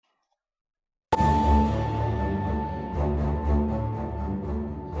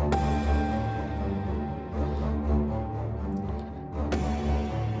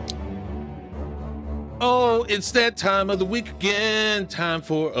Oh, it's that time of the week again. Time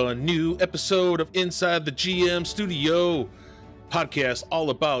for a new episode of Inside the GM Studio, podcast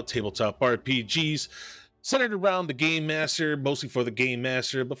all about tabletop RPGs, centered around the Game Master, mostly for the Game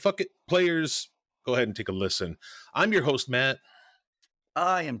Master, but fuck it, players, go ahead and take a listen. I'm your host, Matt.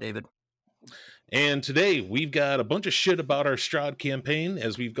 I am David. And today we've got a bunch of shit about our Strahd campaign,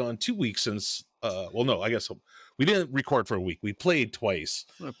 as we've gone 2 weeks since, well, no, I guess we didn't record for a week. We played twice.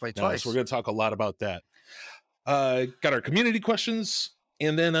 I'm going to play So twice. we're going to talk a lot about that. Got our community questions,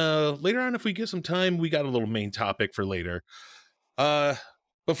 and then later on, if we get some time, we got a little main topic for later. But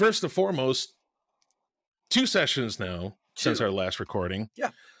first and foremost, 2 sessions now since our last recording.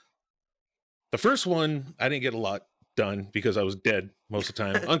 Yeah. The first one, I didn't get a lot done because I was dead most of the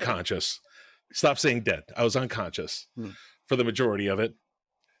time, unconscious. Stop saying dead. I was unconscious for the majority of it.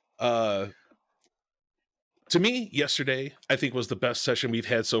 To me, yesterday, I think was the best session we've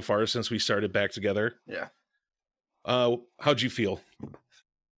had so far since we started back together. Yeah. How'd you feel?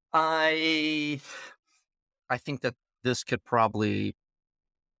 I think that this could probably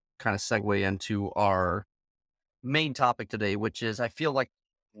kind of segue into our main topic today, which is I feel like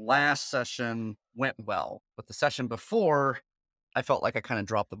last session went well, but the session before, I felt like I kind of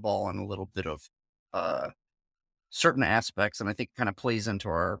dropped the ball on a little bit of certain aspects, and I think it kind of plays into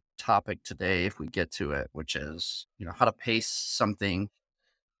our topic today if we get to it, which is, how to pace something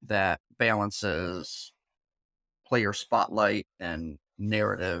that balances player spotlight and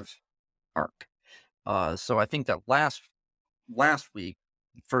narrative arc. So I think that last week,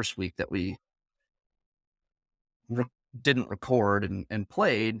 first week that we didn't record and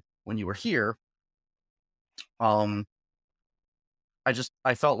played when you were here, I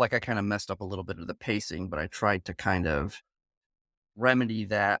felt like I kind of messed up a little bit of the pacing, but I tried to kind of remedy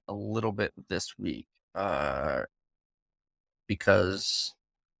that a little bit this week, because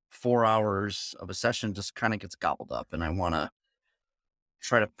 4 hours of a session just kind of gets gobbled up, and I want to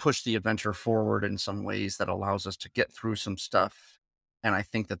try to push the adventure forward in some ways that allows us to get through some stuff. And I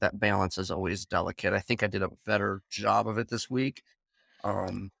think that balance is always delicate. I think I did a better job of it this week.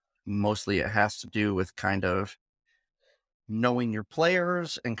 Mostly it has to do with kind of knowing your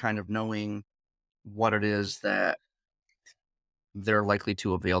players and kind of knowing what it is that they're likely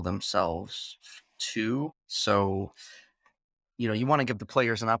to avail themselves to. So, you want to give the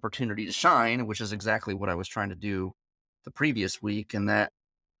players an opportunity to shine, which is exactly what I was trying to do the previous week. And that,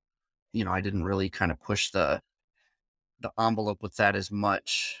 I didn't really kind of push the envelope with that as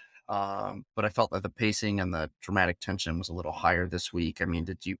much. But I felt that the pacing and the dramatic tension was a little higher this week. I mean,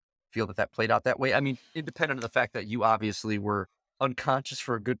 did you feel that played out that way? I mean, independent of the fact that you obviously were unconscious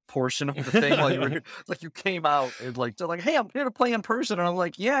for a good portion of the thing while you were here. It's like you came out and they're like, hey, I'm here to play in person. And I'm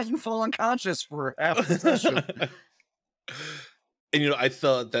like, yeah, you fall unconscious for half the session. And, I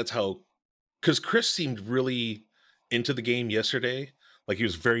thought that's how, because Chris seemed really into the game yesterday. Like he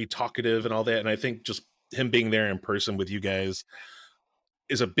was very talkative and all that. And I think just him being there in person with you guys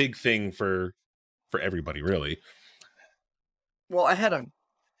is a big thing for everybody, really. Well, I had a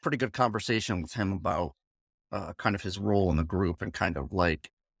pretty good conversation with him about kind of his role in the group and kind of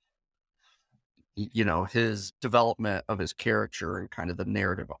his development of his character and kind of the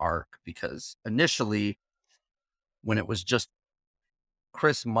narrative arc, because initially when it was just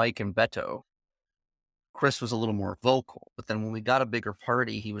Chris, Mike, and Beto, Chris was a little more vocal, but then when we got a bigger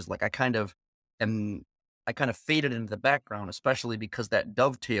party, he was like, I kind of faded into the background, especially because that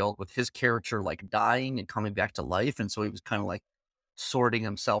dovetailed with his character dying and coming back to life. And so he was kind of sorting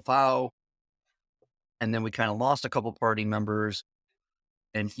himself out. And then we kind of lost a couple party members,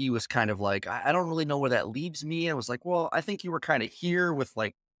 and he was kind of like, I don't really know where that leaves me. And I was like, well, I think you were kind of here with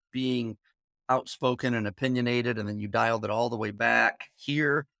being outspoken and opinionated, and then you dialed it all the way back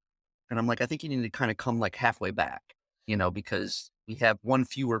here. And I'm like, I think you need to kind of come halfway back, because we have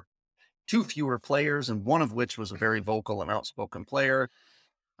 2 fewer players, and one of which was a very vocal and outspoken player.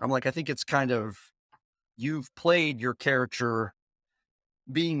 I'm like, I think it's kind of, you've played your character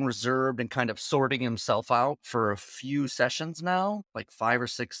being reserved and kind of sorting himself out for a few sessions now, 5 or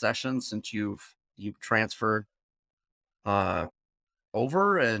 6 sessions since you've transferred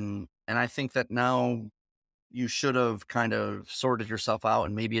over. And I think that now you should have kind of sorted yourself out,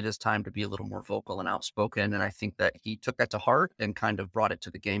 and maybe it is time to be a little more vocal and outspoken. And I think that he took that to heart and kind of brought it to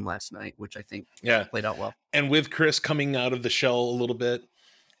the game last night, which I think played out well. And with Chris coming out of the shell a little bit,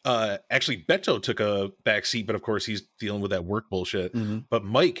 actually Beto took a back seat, but of course he's dealing with that work bullshit. Mm-hmm. But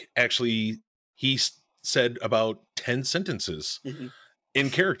Mike, actually, he said about 10 sentences in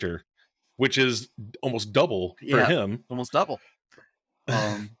character, which is almost double for him. Almost double.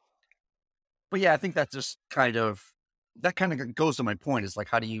 But yeah, I think that just kind of goes to my point, is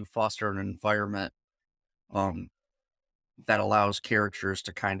how do you foster an environment um, that allows characters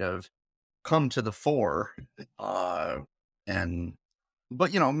to kind of come to the fore, and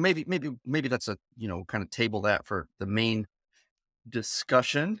but maybe that's a kind of table that for the main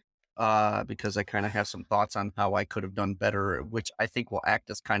discussion, because I kind of have some thoughts on how I could have done better, which I think will act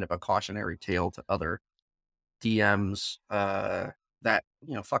as kind of a cautionary tale to other DMs. That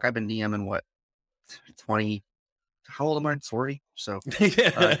fuck, I've been DMing what 20. How old am I? 40. So,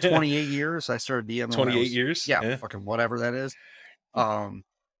 Yeah. 28 years. I started DMing when I 28 was, years. yeah, Yeah. fucking whatever that is. Um,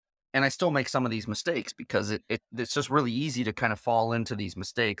 and I still make some of these mistakes because it's just really easy to kind of fall into these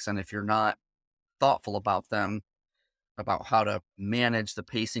mistakes. And if you're not thoughtful about them, about how to manage the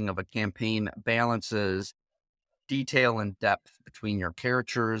pacing of a campaign that balances detail and depth between your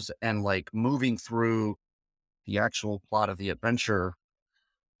characters and like moving through the actual plot of the adventure,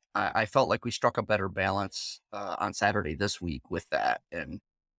 I felt like we struck a better balance on Saturday this week with that. And,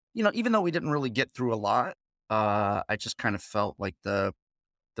 even though we didn't really get through a lot, I just kind of felt like the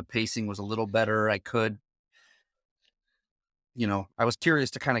pacing was a little better. I was curious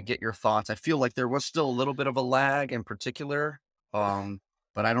to kind of get your thoughts. I feel like there was still a little bit of a lag in particular,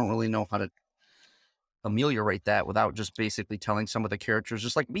 but I don't really know how to ameliorate that without just basically telling some of the characters,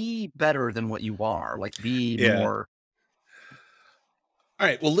 just like be better than what you are, like be Yeah. more. All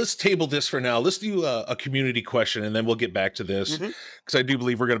right. Well, let's table this for now. Let's do a community question and then we'll get back to this Mhm. because I do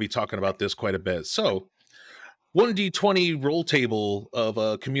believe we're going to be talking about this quite a bit. So, 1d20 roll table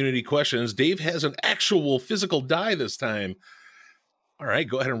of community questions. Dave has an actual physical die this time. All right.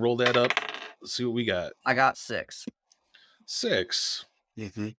 Go ahead and roll that up. Let's see what we got. I got 6. 6.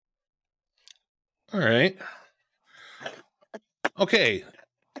 Mhm. All right. Okay.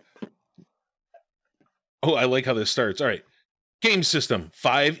 Oh, I like how this starts. All right. Game system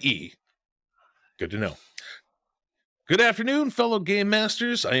 5E. Good to know. Good afternoon, fellow game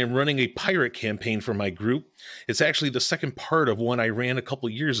masters. I am running a pirate campaign for my group. It's actually the second part of one I ran a couple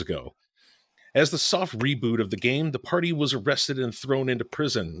years ago. As the soft reboot of the game, the party was arrested and thrown into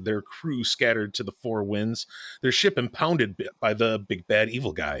prison, their crew scattered to the four winds, their ship impounded by the big bad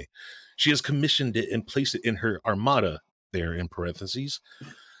evil guy. She has commissioned it and placed it in her armada, there in parentheses.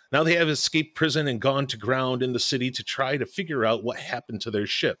 Now they have escaped prison and gone to ground in the city to try to figure out what happened to their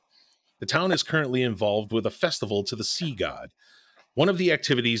ship. The town is currently involved with a festival to the sea god. One of the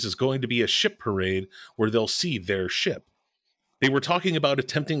activities is going to be a ship parade where they'll see their ship. They were talking about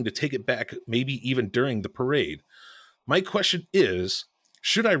attempting to take it back, maybe even during the parade. My question is,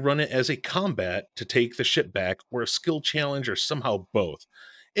 should I run it as a combat to take the ship back, or a skill challenge, or somehow both?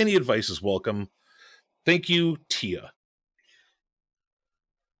 Any advice is welcome. Thank you, Tia.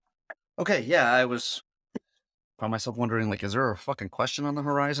 Okay, yeah, found myself wondering, like, is there a fucking question on the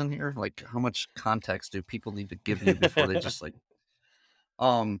horizon here? Like, how much context do people need to give you before they just like,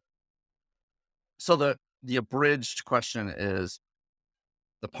 um, so the abridged question is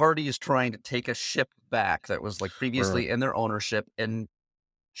the party is trying to take a ship back that was like Or- previously in their ownership, and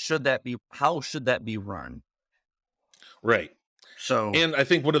how should that be run? right. So, And I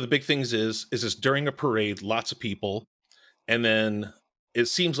think one of the big things is during a parade, lots of people, and then it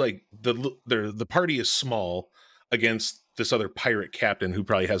seems like the party is small against this other pirate captain who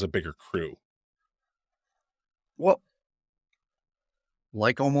probably has a bigger crew. well,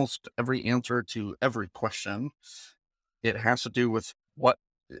 like almost every answer to every question, it has to do with what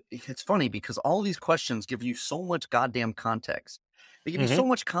it's funny because all these questions give you so much goddamn context. They give you Mm-hmm. so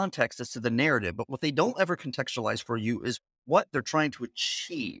much context as to the narrative, but what they don't ever contextualize for you is what they're trying to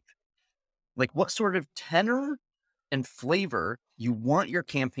achieve. Like what sort of tenor and flavor you want your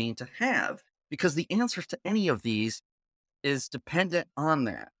campaign to have, because the answers to any of these is dependent on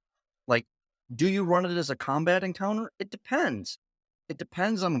that. Like, do you run it as a combat encounter? It depends. It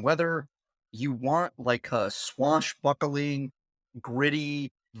depends on whether you want like a swashbuckling,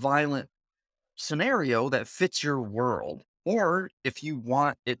 gritty, violent scenario that fits your world, or if you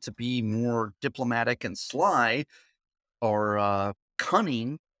want it to be more diplomatic and sly or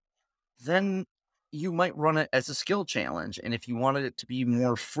cunning, then you might run it as a skill challenge. And if you wanted it to be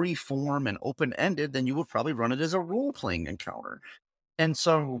more free form and open ended, then you would probably run it as a role playing encounter. And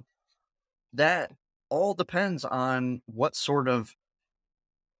so that all depends on what sort of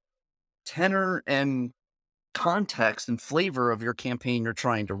tenor and context and flavor of your campaign you're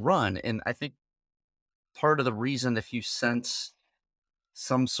trying to run. And I think part of the reason, if you sense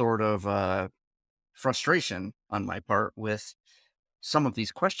some sort of frustration on my part with some of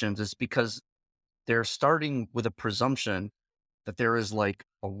these questions, is because they're starting with a presumption that there is like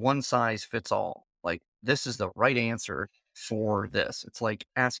a one size fits all. Like, this is the right answer for this. It's like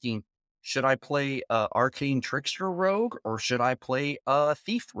asking, should I play a arcane trickster rogue or should I play a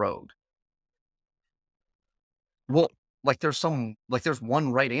thief rogue? Well, there's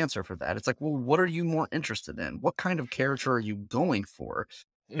one right answer for that. It's like, well, what are you more interested in? What kind of character are you going for?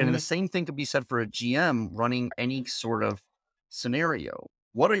 And the Hmm. same thing could be said for a GM running any sort of scenario.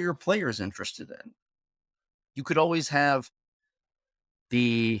 What are your players interested in? You could always have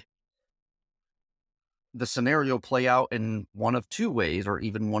the the scenario play out in one of two ways or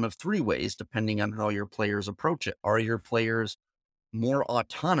even one of three ways, depending on how your players approach it. Are your players more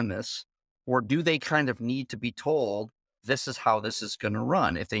autonomous, or do they kind of need to be told this is how this is going to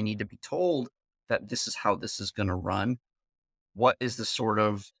run? If they need to be told that this is how this is going to run, what is the sort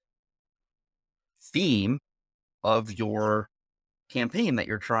of theme of your campaign that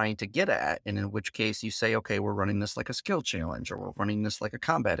you're trying to get at? And in which case you say, okay, we're running this like a skill challenge, or we're running this like a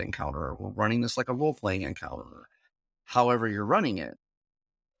combat encounter, or we're running this like a role playing encounter, or however you're running it.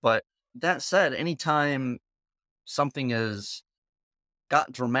 But that said, anytime something is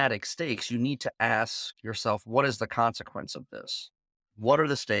got dramatic stakes, you need to ask yourself, what is the consequence of this? What are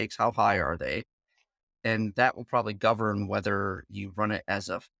the stakes? How high are they? And that will probably govern whether you run it as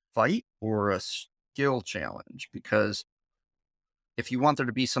a fight or a skill challenge. Because if you want there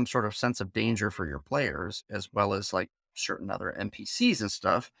to be some sort of sense of danger for your players, as well as like certain other NPCs and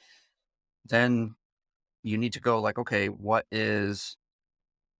stuff, then you need to go like, okay, what's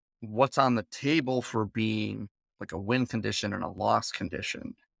on the table for being like a win condition and a loss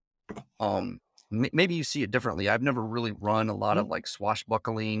condition? Um, Maybe you see it differently. I've never really run a lot of like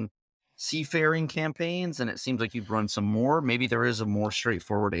swashbuckling seafaring campaigns, and it seems like you've run some more. Maybe there is a more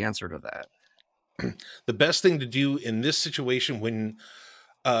straightforward answer to that. The best thing to do in this situation when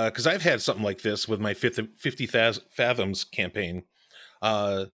because I've had something like this with my 50,000 Fathoms campaign.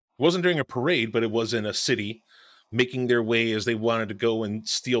 It wasn't during a parade, but it was in a city making their way as they wanted to go and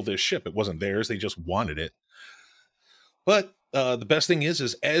steal this ship. It wasn't theirs, they just wanted it. But the best thing is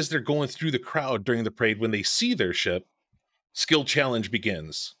as they're going through the crowd during the parade, when they see their ship, skill challenge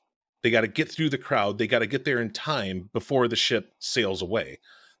begins. They got to get through the crowd. They got to get there in time before the ship sails away.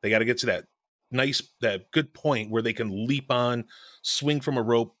 They got to get to that good point where they can leap on, swing from a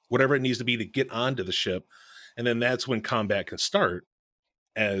rope, whatever it needs to be to get onto the ship. And then that's when combat can start.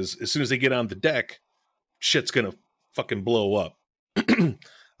 As soon as they get on the deck, shit's gonna fucking blow up.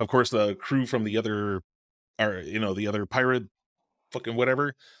 Of course, the crew from the other, or the other pirate, fucking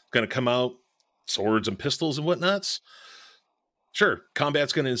whatever, gonna come out, swords and pistols and whatnots. Sure,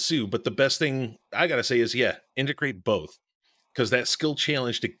 combat's gonna ensue, but the best thing I gotta say is, yeah, integrate both, because that skill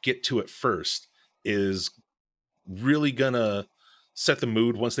challenge to get to it first is really gonna set the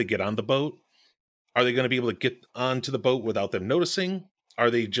mood once they get on the boat. Are they going to be able to get onto the boat without them noticing?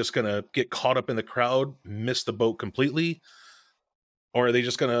 Are they just going to get caught up in the crowd, miss the boat completely? Or are they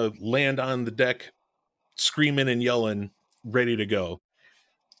just going to land on the deck, screaming and yelling, ready to go?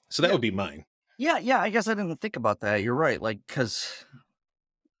 So that Yeah. would be mine. Yeah. I guess I didn't think about that. You're right.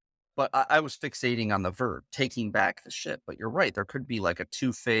 But I was fixating on the verb, taking back the ship. But you're right. There could be like a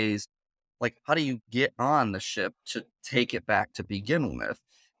two-phase, like, how do you get on the ship to take it back to begin with?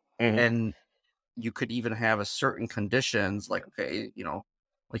 Mhm. And you could even have a certain conditions, like, okay,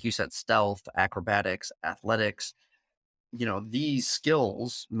 like you said, stealth, acrobatics, athletics, these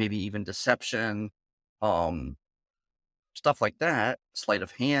skills, maybe even deception, um, stuff like that. Sleight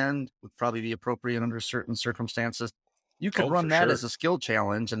of hand would probably be appropriate under certain circumstances. You could Oh, run for that sure. as a skill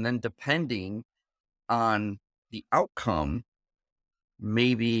challenge, and then depending on the outcome,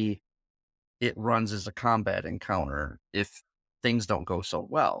 maybe it runs as a combat encounter if things don't go so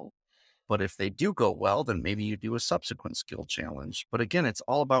well. But if they do go well, then maybe you do a subsequent skill challenge. But again, it's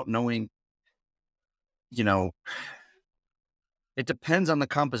all about knowing, you know, it depends on the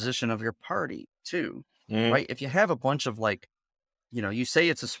composition of your party too, Mhm. right? If you have a bunch of like, you say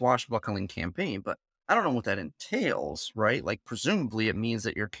it's a swashbuckling campaign, but I don't know what that entails, right? Like, presumably it means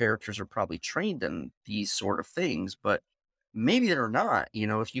that your characters are probably trained in these sort of things, but maybe they're not.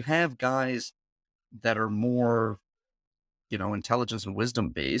 If you have guys that are more, intelligence and wisdom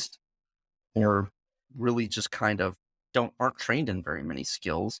based, or really just kind of aren't trained in very many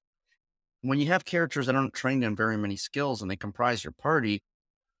skills. When you have characters that aren't trained in very many skills and they comprise your party,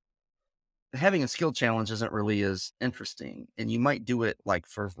 having a skill challenge isn't really as interesting. And you might do it like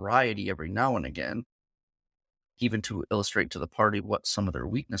for variety every now and again, even to illustrate to the party what some of their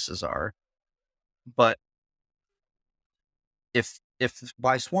weaknesses are. But if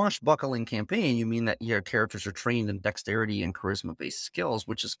by swashbuckling campaign you mean that your characters are trained in dexterity and charisma based skills,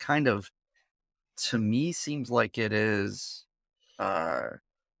 which is kind of, to me, seems like it is uh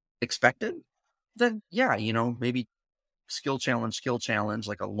expected, then yeah, maybe skill challenge,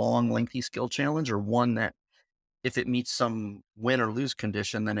 like a long, lengthy skill challenge, or one that if it meets some win or lose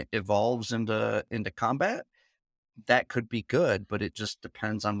condition, then it evolves into combat. that could be good, but it just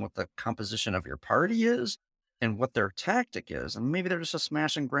depends on what the composition of your party is and what their tactic is. And maybe they're just a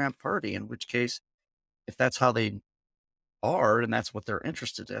smash and grab party, in which case, if that's how they are and that's what they're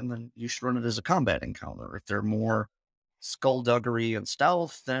interested in, then you should run it as a combat encounter. If they're more skullduggery and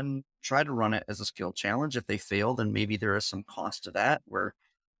stealth, then try to run it as a skill challenge. If they fail, then maybe there is some cost to that where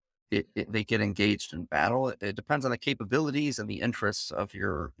they get engaged in battle. It depends on the capabilities and the interests of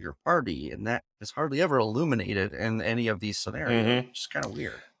your party, and that is hardly ever illuminated in any of these scenarios. It's kind of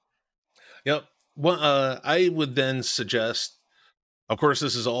weird. Yep. Well, I would then suggest, of course,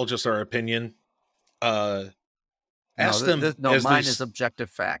 this is all just our opinion. Ask them. Mine is objective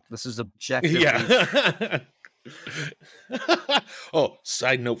fact. This is objective. Yeah. Oh,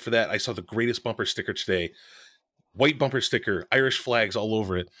 side note for that, I saw the greatest bumper sticker today. White bumper sticker, Irish flags all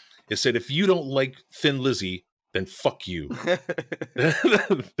over it. It said, "If you don't like Thin Lizzy, then fuck you."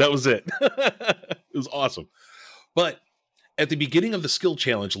 That was it. It was awesome. But at the beginning of the skill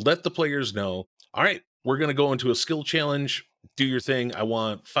challenge, let the players know, all right, we're going to go into a skill challenge. Do your thing. I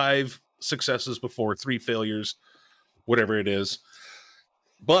want 5 successes before 3 failures, whatever it is.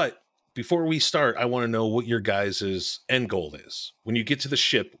 But before we start, I want to know what your guys' end goal is. When you get to the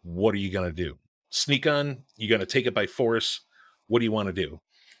ship, what are you going to do? Sneak on? You going to take it by force? What do you want to do?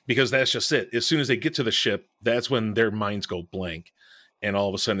 Because that's just it. As soon as they get to the ship, that's when their minds go blank. And all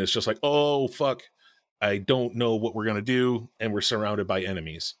of a sudden, it's just like, oh, fuck. I don't know what we're going to do. And we're surrounded by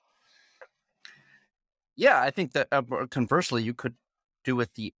enemies. Yeah, I think that conversely, you could do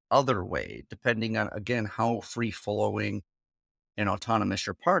it the other way, depending on, again, how free-flowing and autonomous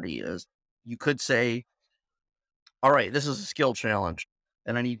your party is. You could say, all right, this is a skill challenge,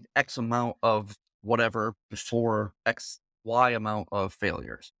 and I need X amount of whatever before Y amount of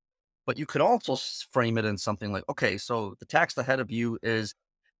failures. But you could also frame it in something like, okay, so the task ahead of you is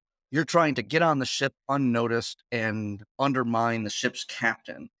you're trying to get on the ship unnoticed and undermine the ship's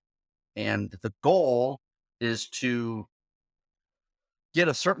captain. And the goal is to get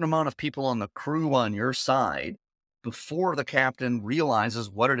a certain amount of people on the crew on your side before the captain realizes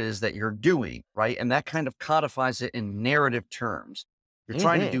what it is that you're doing, right? And that kind of codifies it in narrative terms. You're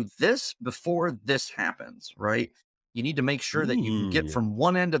trying to do this before this happens, right? You need to make sure that you can get from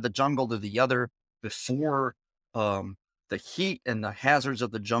one end of the jungle to the other before the heat and the hazards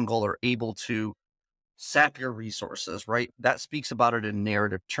of the jungle are able to sap your resources, right? That speaks about it in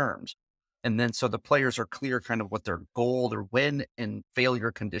narrative terms. And then so the players are clear kind of what their goal, their win and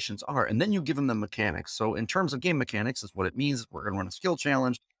failure conditions are. And then you give them the mechanics. So in terms of game mechanics is what it means. We're going to run a skill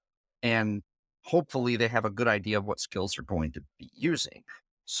challenge, and hopefully they have a good idea of what skills they're going to be using.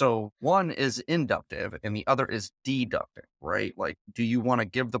 So one is inductive and the other is deductive, right? Like, do you want to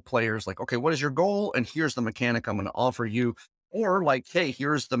give the players like, okay, what is your goal? And here's the mechanic I'm going to offer you. Or like, hey,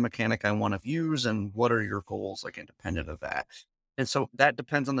 here's the mechanic I want to use. And what are your goals, like independent of that? And so that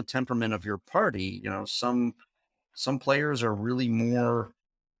depends on the temperament of your party. You know, some players are really more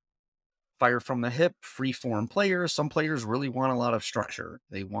fire from the hip, free form players. Some players really want a lot of structure.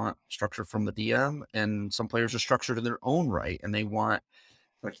 They want structure from the DM, and some players are structured in their own right. And they want,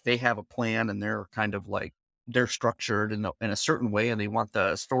 like, they have a plan and they're kind of like, they're structured in a certain way, and they want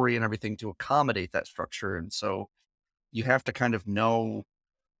the story and everything to accommodate that structure. And so you have to kind of know,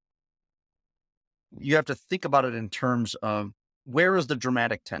 you have to think about it in terms of, where is the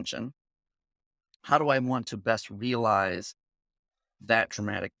dramatic tension? How do I want to best realize that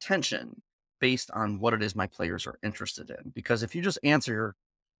dramatic tension based on what it is my players are interested in? Because if you just answer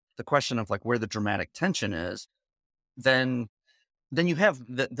the question of like where the dramatic tension is, then you have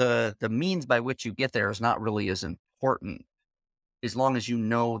the means by which you get there is not really as important, as long as you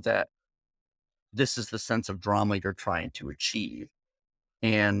know that this is the sense of drama you're trying to achieve.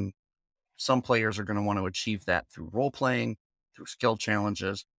 And some players are going to want to achieve that through role playing, through skill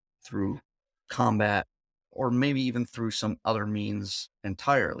challenges, through combat, or maybe even through some other means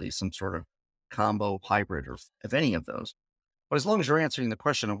entirely, some sort of combo, hybrid, or of any of those. But as long as you're answering the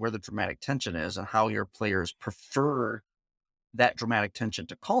question of where the dramatic tension is and how your players prefer that dramatic tension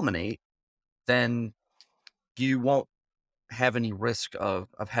to culminate, then you won't have any risk of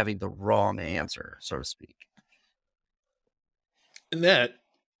having the wrong answer, so to speak. And that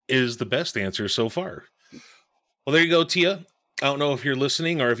is the best answer so far. Well, there you go, Tia. I don't know if you're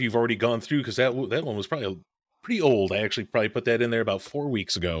listening or if you've already gone through, because that one was probably pretty old. I actually probably put that in there about 4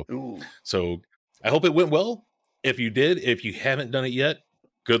 weeks ago. Ooh. So I hope it went well. If you did, if you haven't done it yet,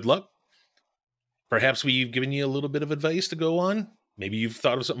 good luck. Perhaps we've given you a little bit of advice to go on. Maybe you've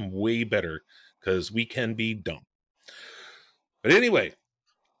thought of something way better, because we can be dumb. But anyway,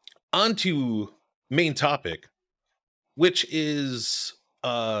 on to main topic, which is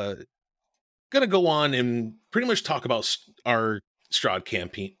going to go on in pretty much talk about our Strahd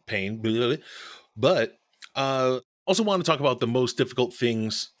campaign, but also want to talk about the most difficult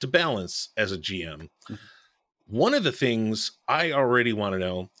things to balance as a GM. Mhm. One of the things I already want to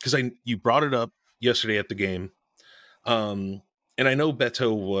know, because you brought it up yesterday at the game, and I know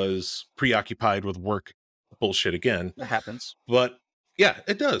Beto was preoccupied with work bullshit again, It happens. but yeah,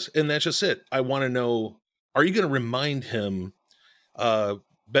 it does, and that's just it. I want to know: are you going to remind him?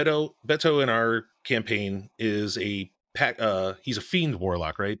 Beto in our campaign is a pack. He's a fiend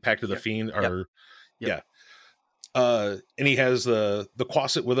warlock, right? Pact of the Yep. Fiend, Yep. or Yep. yeah. And he has the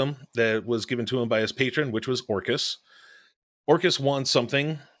quasit with him that was given to him by his patron, which was Orcus. Orcus wants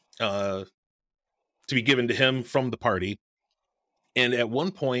something to be given to him from the party. And at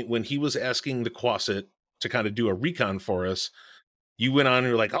one point, when he was asking the quasit to kind of do a recon for us, you went on and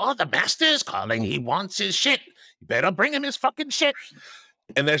you're like, "Oh, the master is calling. He wants his shit. You better bring him his fucking shit."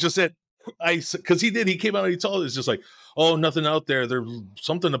 And that's just it. Because he came out and he told us just like, "Oh, nothing out there. There's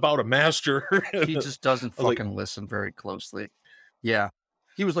something about a master." He just doesn't I was fucking like, listen very closely. Yeah.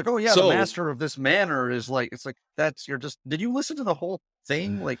 He was like, "Oh yeah, the so master of this manor is like," it's like, did you listen to the whole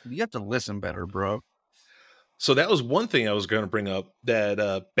thing? Like, you have to listen better, bro. so that was one thing I was going to bring up,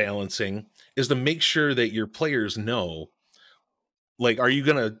 that balancing is to make sure that your players know, like, are you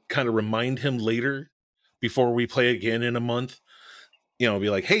going to kind of remind him later before we play again in a month? Be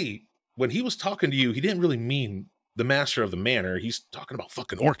like, "Hey, when he was talking to you, he didn't really mean the master of the manor. He's talking about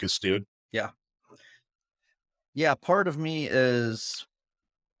fucking Orcus, dude." Yeah. Yeah, part of me is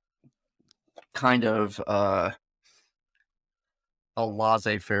kind of a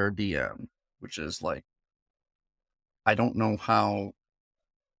laissez-faire DM, which is like, I don't know how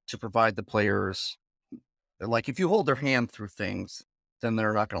to provide the players, like, if you hold their hand through things, then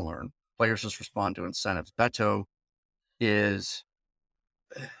they're not going to learn. Players just respond to incentives. Beto is,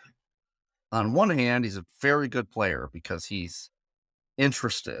 on one hand, he's a very good player because he's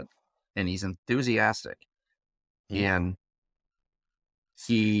interested and he's enthusiastic, Mhm. and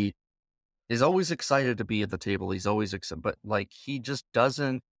he is always excited to be at the table. He's always excited, but like, he just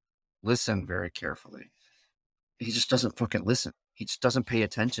doesn't listen very carefully. He just doesn't fucking listen. He just doesn't pay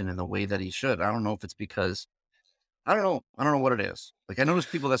attention in the way that he should. I don't know if it's because, I don't know. I don't know what it is. Like, I notice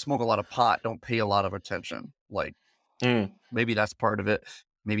people that smoke a lot of pot don't pay a lot of attention. Like, Mm. maybe that's part of it.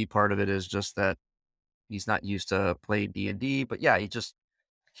 Maybe part of it is just that he's not used to play D&D, but yeah, he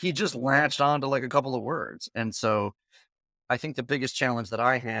just latched on to like a couple of words. And so I think the biggest challenge that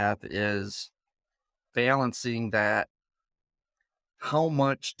I have is balancing that. How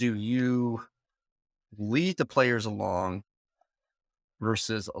much do you lead the players along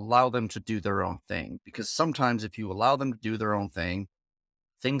versus allow them to do their own thing? Because sometimes if you allow them to do their own thing,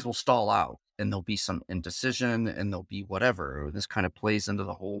 things will stall out and there'll be some indecision and there'll be whatever. This kind of plays into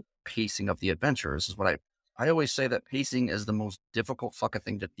the whole pacing of the adventure. This is what I always say, that pacing is the most difficult fucking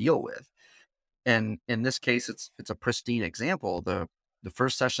thing to deal with. And in this case, it's a pristine example. The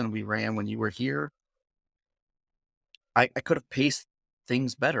first session we ran when you were here, I could have paced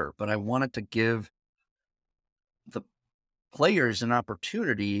things better, but I wanted to give the players an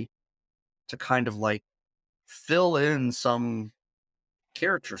opportunity to kind of like fill in some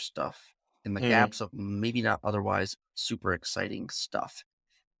character stuff in the Mm. gaps of maybe not otherwise super exciting stuff.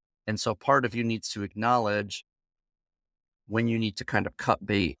 And so part of you needs to acknowledge when you need to kind of cut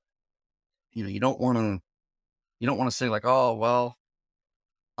bait. You don't want to say like, "Oh, well,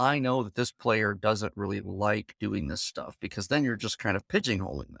 I know that this player doesn't really like doing this stuff," because then you're just kind of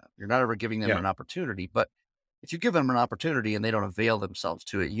pigeonholing them. You're not ever giving them Yeah. an opportunity. But if you give them an opportunity and they don't avail themselves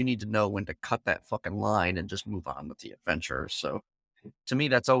to it, you need to know when to cut that fucking line and just move on with the adventure. So to me,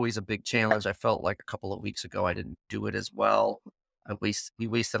 that's always a big challenge. I felt like a couple of weeks ago, I didn't do it as well. We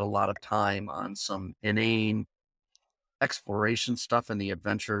wasted a lot of time on some inane exploration stuff in the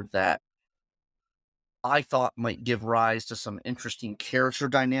adventure that I thought might give rise to some interesting character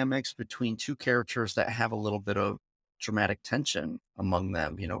dynamics between two characters that have a little bit of dramatic tension among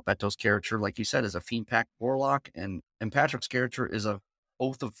them. Beto's character, like you said, is a Fiend Pact Warlock, and Patrick's character is a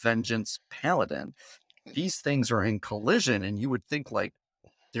Oath of Vengeance Paladin. These things are in collision, and you would think like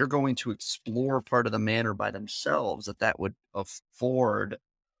they're going to explore part of the manor by themselves, that would afford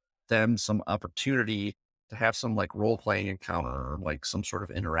them some opportunity to have some like role-playing encounter or like some sort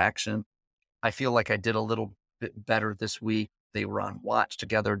of interaction. I feel like I did a little bit better this week. They were on watch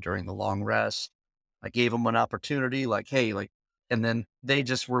together during the long rest. I gave them an opportunity, like, "Hey," like, and then they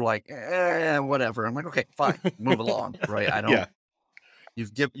just were like, whatever. I'm like, "Okay, fine, move along." Right. Yeah.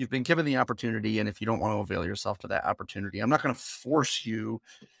 You've been given the opportunity. And if you don't want to avail yourself to that opportunity, I'm not going to force you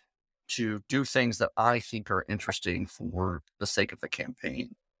to do things that I think are interesting for the sake of the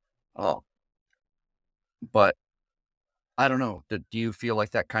campaign. Oh, But I don't know. Do you feel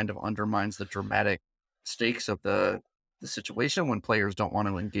like that kind of undermines the dramatic stakes of the situation when players don't want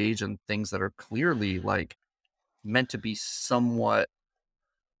to engage in things that are clearly like meant to be somewhat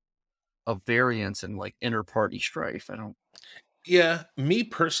of variance and like inter-party strife? I don't. Yeah, me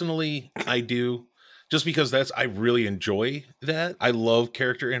personally, I do. Just because I really enjoy that. I love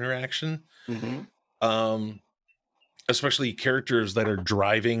character interaction. Mhm. Um, Especially characters that are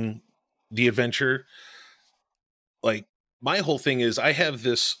driving the adventure. Like my whole thing is I have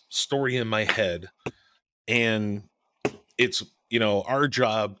this story in my head and it's, our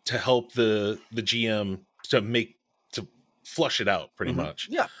job to help the GM to flush it out pretty Mhm. much.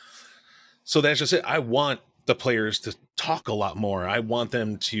 Yeah. So that's just it. I want the players to talk a lot more. I want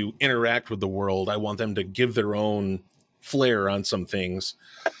them to interact with the world. I want them to give their own flair on some things.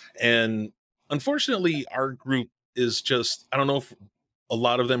 And unfortunately, our group is just, I don't know if a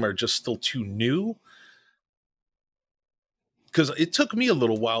lot of them are just still too new, because it took me a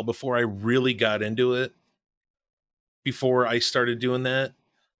little while before I really got into it, before I started doing that.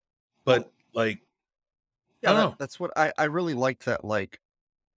 Well, But like, I yeah, don't know. that's what I really liked that, like,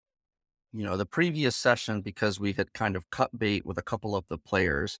 the previous session, because we had kind of cut bait with a couple of the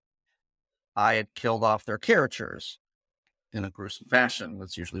players, I had killed off their characters in a gruesome fashion.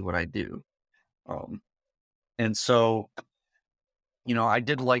 That's usually what I do. Um, and so, I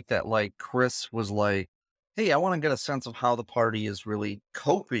did like that, like, Chris was like, "Hey, I want to get a sense of how the party is really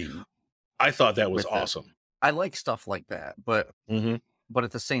coping I thought that was with it." awesome. I like stuff like that, but Hmm.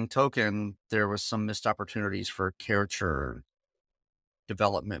 at the same token, there was some missed opportunities for character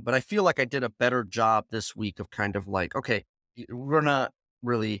development. But I feel like I did a better job this week of kind of like, okay, we're not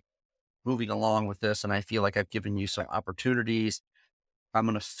really moving along with this, and I feel like I've given you some opportunities. I'm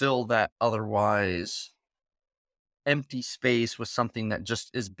going to fill that otherwise empty space with something that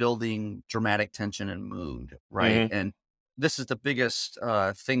just is building dramatic tension and mood, right? Hmm. And this is the biggest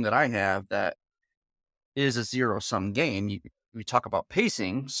thing that I have that is a zero sum game. We talk about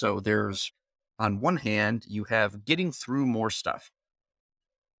pacing. So there's, on one hand, you have getting through more stuff,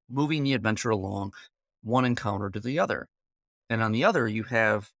 moving the adventure along, one encounter to the other. And on the other, you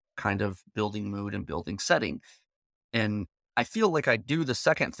have kind of building mood and building setting. And I feel like I do the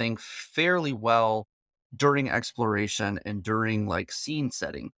second thing fairly well during exploration and during like scene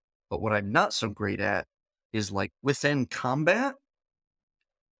setting. But what I'm not so great at is like within combat,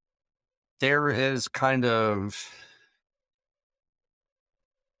 there is kind of,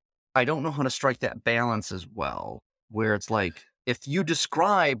 I don't know how to strike that balance as well, where it's like, if you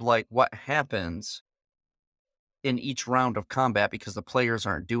describe like what happens in each round of combat, because the players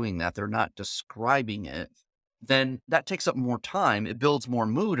aren't doing that, they're not describing it, then that takes up more time. It builds more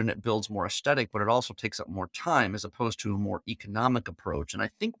mood and it builds more aesthetic, but it also takes up more time as opposed to a more economic approach. And I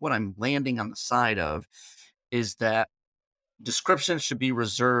think what I'm landing on the side of is that descriptions should be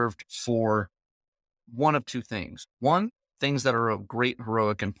reserved for one of two things. One, things that are of great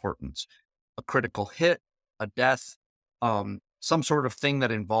heroic importance, a critical hit, a death, some sort of thing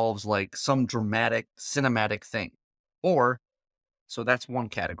that involves like some dramatic cinematic thing. Or, so that's one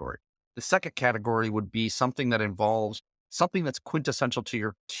category. The second category would be something that involves something that's quintessential to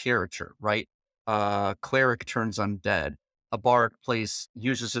your character, right? A cleric turns undead. A bard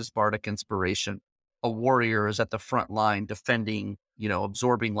uses his bardic inspiration. A warrior is at the front line defending,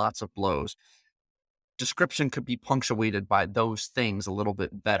 absorbing lots of blows. Description could be punctuated by those things a little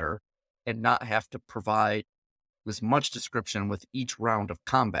bit better and not have to provide as much description with each round of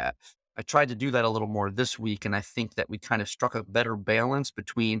combat. I tried to do that a little more this week, and I think that we kind of struck a better balance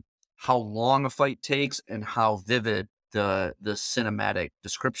between how long a fight takes and how vivid the cinematic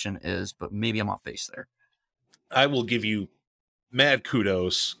description is, but maybe I'm off base there. I will give you mad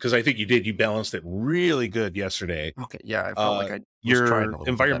kudos because I think you did. You balanced it really good yesterday. Okay, yeah, I felt like I was trying Your a little bit better.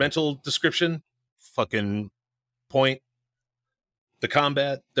 environmental description, fucking point. The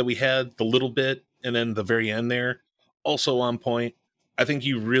combat that we had, the little bit, and then the very end there, also on point. I think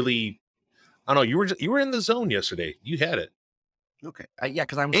you really, I don't know, you were in the zone yesterday. You had it, Okay, yeah,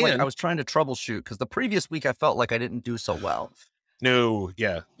 because I and was trying to troubleshoot because the previous week I felt like I didn't do so well. no,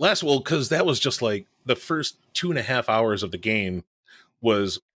 yeah, last well, because that was just like the first 2.5 hours of the game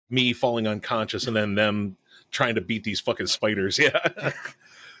was me falling unconscious and then them trying to beat these fucking spiders. Yeah.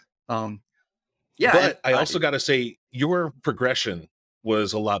 Um, yeah, and But I also got to say, your progression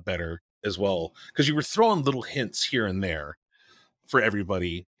was a lot better as well because you were throwing little hints here and there for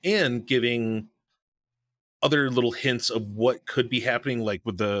everybody and giving other little hints of what could be happening, like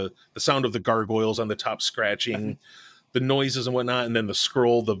with the sound of the gargoyles on the top scratching, the noises and whatnot, and then the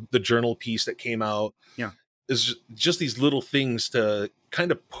scroll, the journal piece that came out. yeah. is just these little things to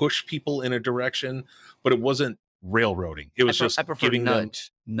kind of push people in a direction, but it wasn't railroading. It was I just prefer giving them.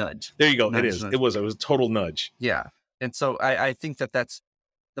 nudge, There you go. It nudge, is. nudge. It was a total nudge. Yeah. And so I think that that's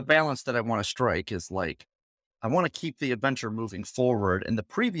the balance that I want to strike is like, I want to keep the adventure moving forward. And the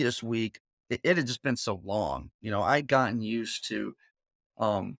previous week, it had just been so long. You know, I'd gotten used to,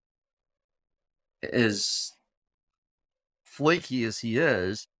 um, as flaky as he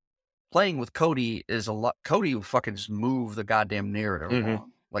is, playing with Cody is a lot. Cody will fucking just move the goddamn narrative Hmm.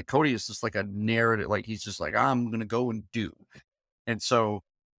 along. Like Cody is just like a narrative. Like he's just like, I'm going to go and do. And so,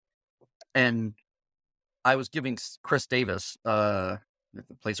 and I was giving Chris Davis, that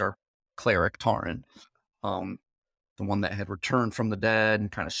plays our cleric Tarn, um, the one that had returned from the dead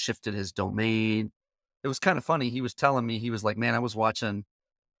and kind of shifted his domain. It was kind of funny. He was telling me, he was like, man, I was watching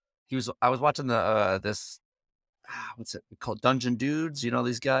the, this, what's it called? Dungeon Dudes. You know,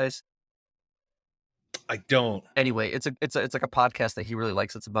 these guys. I don't. Anyway, it's like a podcast that he really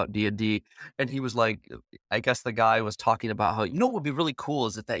likes. It's about D&D. And he was like, I guess the guy was talking about how, you know, what would be really cool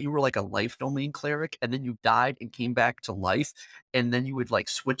is that you were like a life domain cleric and then you died and came back to life. And then you would like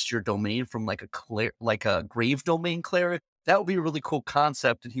switch your domain from like a grave domain cleric. That would be a really cool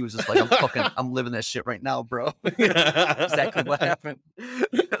concept. And he was just like, I'm living that shit right now, bro. Exactly what happened.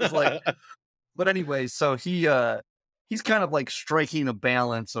 It was like, but anyway, so he's kind of like striking a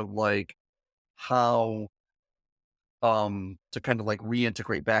balance of like how to kind of like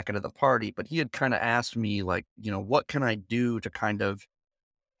reintegrate back into the party. But he had kind of asked me like, you know, what can I do to kind of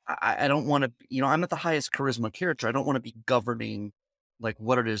I don't want to, you know, I'm not the highest charisma character. I don't want to be governing like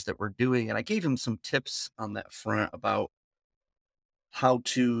what it is that we're doing. And I gave him some tips on that front about how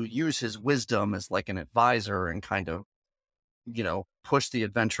to use his wisdom as like an advisor and kind of, you know, push the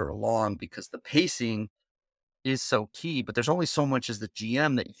adventure along because the pacing is so key, but there's only so much as the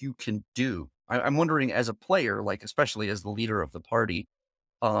GM that you can do. I'm wondering as a player, like especially as the leader of the party,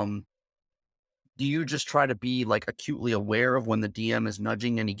 um, do you just try to be like acutely aware of when the DM is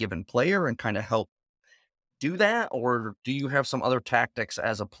nudging any given player and kind of help do that? Or do you have some other tactics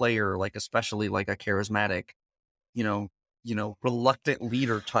as a player, like especially like a charismatic, you know, reluctant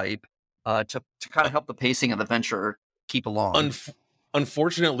leader type, to kind of help the pacing of the venture keep along?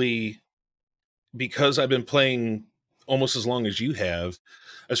 Unfortunately, because I've been playing almost as long as you have,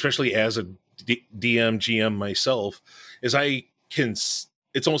 especially as a DM GM myself, is I can.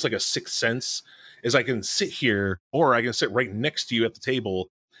 It's almost like a sixth sense. Is I can sit here, or I can sit right next to you at the table,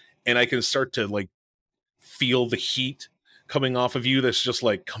 and I can start to like feel the heat coming off of you. That's just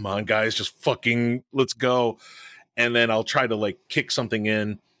like, come on, guys, just fucking let's go. And then I'll try to like kick something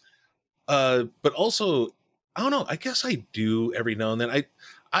in. But also, I don't know. I guess I do every now and then.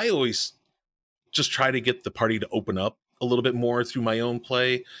 I always just try to get the party to open up a little bit more through my own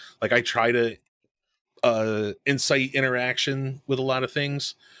play. Like I try to incite interaction with a lot of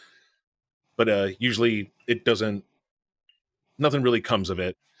things, but usually it doesn't. Nothing really comes of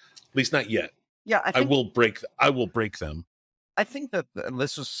it. At least not yet. Yeah, I will break. I will break them. I think that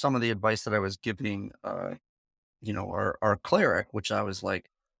this was some of the advice that I was giving, you know, our cleric, which I was like,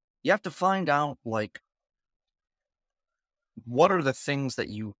 you have to find out like what are the things that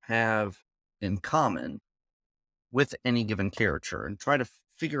you have in common with any given character and try to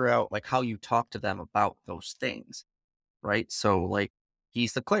figure out like how you talk to them about those things, right? So like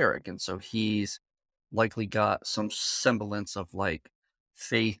he's the cleric, and so he's likely got some semblance of like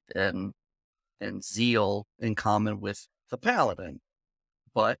faith and zeal in common with the paladin.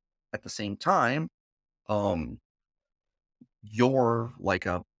 But at the same time, um, you're like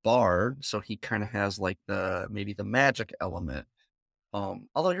a bard, so he kind of has like maybe the magic element.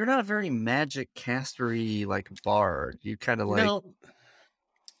 Although you're not a very magic castery like bard. You kind of like No,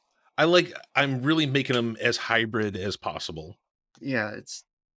 I'm really making them as hybrid as possible. yeah,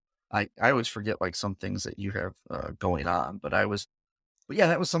 I always forget like some things that you have going on, but yeah,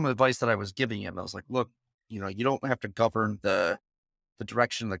 that was some advice that I was giving him. I was like, look, you know, you don't have to govern the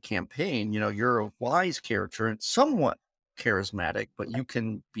direction of the campaign. You know, you're a wise character and somewhat charismatic, but you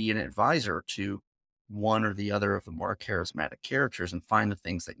can be an advisor to one or the other of the more charismatic characters and find the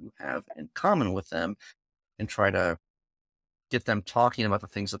things that you have in common with them and try to get them talking about the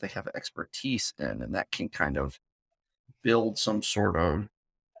things that they have expertise in. And that can kind of build some sort of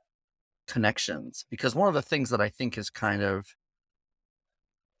connections. Because one of the things that I think is kind of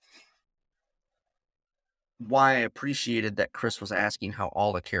why I appreciated that Chris was asking how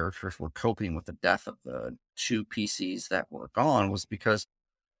all the characters were coping with the death of the two PCs that were gone was because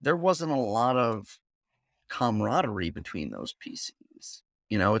there wasn't a lot of camaraderie between those PCs.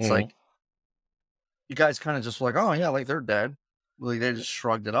 You know, it's Mhm. like you guys kind of just like, oh yeah, like they're dead. Like they just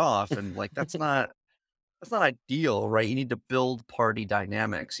shrugged it off, and like that's not that's not ideal, right? You need to build party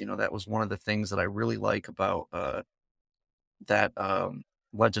dynamics. That was one of the things that I really like about that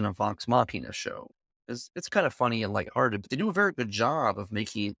Legend of Vox Machina show. Is it's kind of funny and lighthearted, but they do a very good job of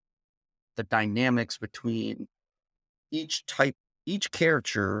making the dynamics between each type, each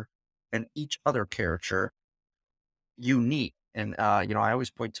character, and each other character unique. And I always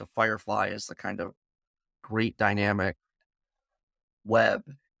point to Firefly as the kind of great dynamic web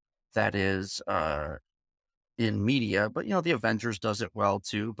that is in media. But the Avengers does it well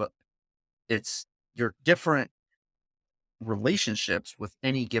too. But it's your different relationships with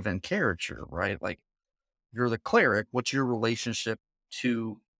any given character, right? Like you're the cleric. What's your relationship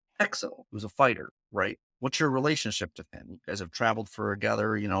to Exo, who's a fighter, right? What's your relationship to him? You guys have traveled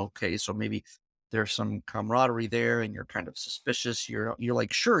together, okay, so maybe there's some camaraderie there and you're kind of suspicious. You're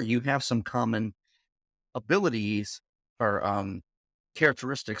like, sure, you have some common abilities or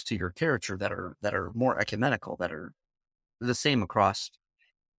characteristics to your character that are more ecumenical, that are the same across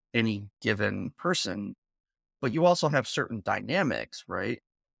any given person, but you also have certain dynamics, right?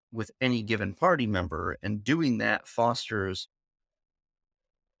 With any given party member, and doing that fosters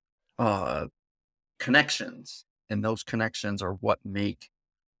uh connections, and those connections are what make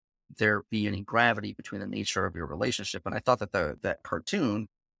there be any gravity between the nature of your relationship. And I thought that that cartoon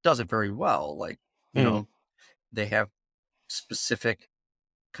does it very well. Like, you Mhm. know, they have specific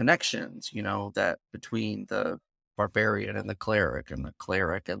connections, that between the barbarian and the cleric, and the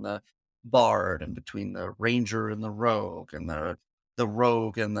cleric and the bard, and between the ranger and the rogue, and the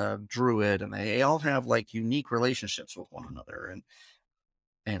rogue and the druid, and they all have like unique relationships with one another.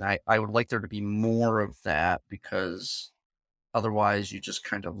 And I would like there to be more of that, because otherwise you just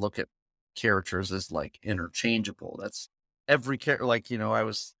kind of look at characters as like interchangeable. That's every character. Like,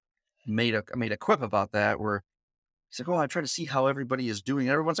 I made a quip about that where he's like, "Oh, I try to see how everybody is doing."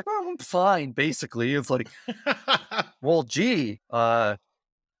 Everyone's like, "Oh, I'm fine." Basically, it's like, well, gee,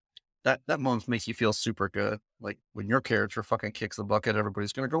 that moment makes you feel super good. Like when your character fucking kicks the bucket,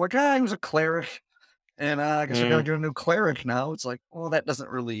 everybody's gonna go like, "Ah, he was a cleric, and I guess I gotta Mm. get a new cleric now." It's like, well, that doesn't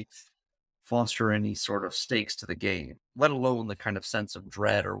really foster any sort of stakes to the game, let alone the kind of sense of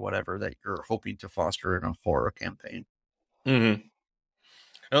dread or whatever that you're hoping to foster in a horror campaign. Mhm.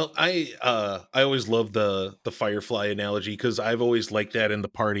 Well, I always love the Firefly analogy because I've always liked that in the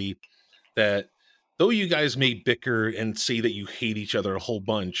party, that though you guys may bicker and say that you hate each other a whole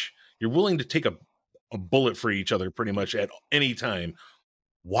bunch, you're willing to take a bullet for each other pretty much at any time.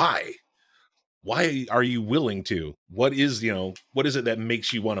 Why? Why are you willing to? What is it that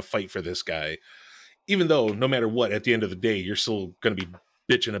makes you want to fight for this guy? Even though no matter what, at the end of the day, you're still going to be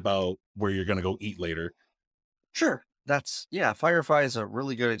bitching about where you're going to go eat later. Sure. Yeah, Firefly is a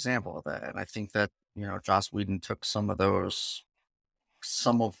really good example of that. And I think that, Joss Whedon took some of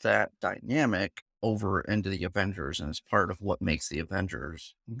that dynamic over into the Avengers, and it's part of what makes the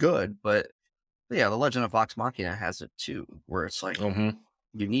Avengers good. But yeah, the Legend of Vox Machina has it too, where it's like Hmm.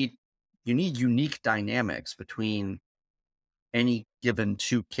 you need you need unique dynamics between any given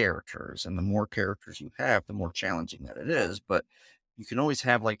two characters, and the more characters you have, the more challenging that it is. But you can always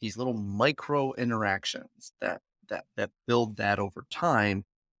have like these little micro interactions that build that over time.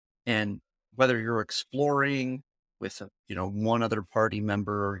 And whether you're exploring with one other party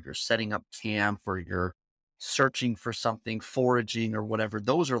member, or you're setting up camp, or you're searching for something, foraging or whatever,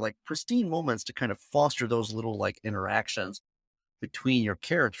 those are like pristine moments to kind of foster those little like interactions between your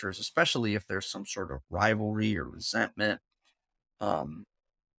characters, especially if there's some sort of rivalry or resentment. um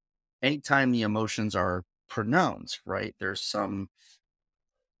Anytime the emotions are pronounced, right? There's some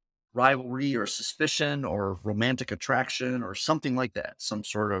rivalry or suspicion or romantic attraction or something like that. Some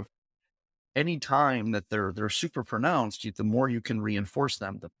sort of, anytime that they're super pronounced, the more you can reinforce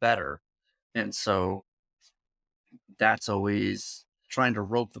them, the better. And so that's always trying to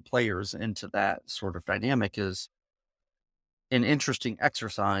rope the players into that sort of dynamic is an interesting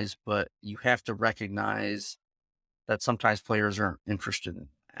exercise, but you have to recognize that sometimes players aren't interested in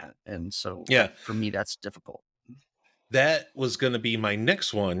that. And so Yeah, for me, that's difficult. that was going to be my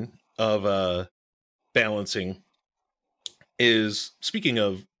next one of balancing. Is speaking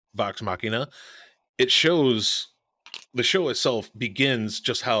of Vox Machina, it shows the show itself begins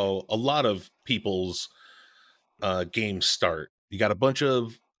just how a lot of people's games start. You got a bunch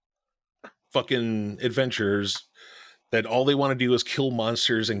of fucking adventurers that all they want to do is kill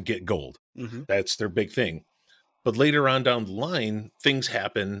monsters and get gold. Hmm. That's their big thing. But later on down the line, things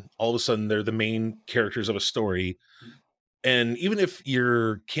happen. All of a sudden, they're the main characters of a story. And even if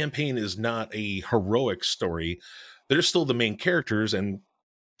your campaign is not a heroic story, they're still the main characters, and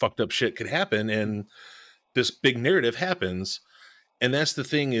fucked up shit could happen. And this big narrative happens. And that's the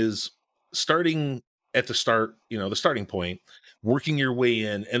thing, is starting. at the start, the starting point, working your way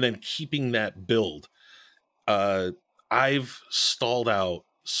in, and then keeping that build. I've stalled out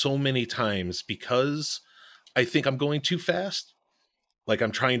so many times because I think I'm going too fast. Like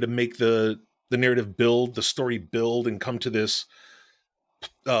I'm trying to make the narrative build, the story build, and come to this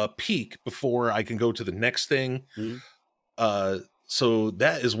peak before I can go to the next thing. Mhm. Uh, so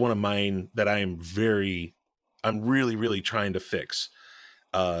that is one of mine that I'm really, really trying to fix.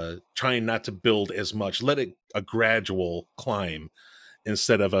 Trying not to build as much, let it a gradual climb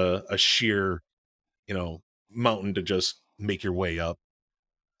instead of a sheer, you know, mountain to just make your way up.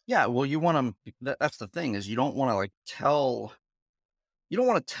 Yeah, well, you want to. That's the thing is you don't want to like tell. You don't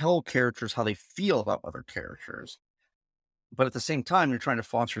want to tell characters how they feel about other characters, but at the same time, you're trying to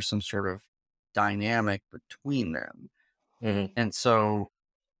foster some sort of dynamic between them. Hmm. And so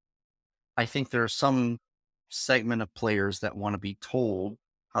I think there are some segment of players that want to be told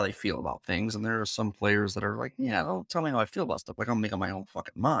how they feel about things. And there are some players that are like, yeah, don't tell me how I feel about stuff. Like, I'll make up my own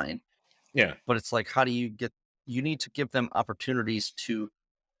fucking mind. Yeah. But it's like, how do you need to give them opportunities to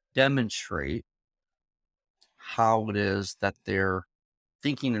demonstrate how it is that they're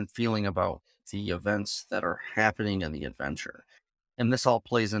thinking and feeling about the events that are happening in the adventure. And this all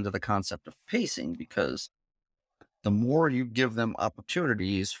plays into the concept of pacing because the more you give them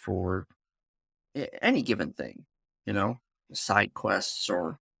opportunities for any given thing, you know, side quests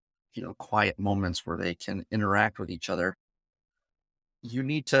or, quiet moments where they can interact with each other, you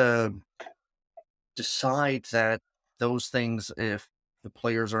need to decide that those things, if the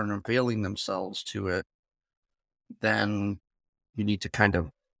players aren't availing themselves to it, then you need to kind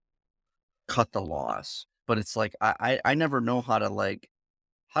of cut the loss. But it's like, I never know how to like,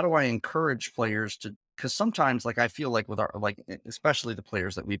 how do I encourage players to, because sometimes like I feel like with our, like, especially the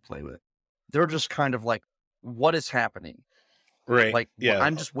players that we play with, they're just kind of like, what is happening? Right. Like, Yeah.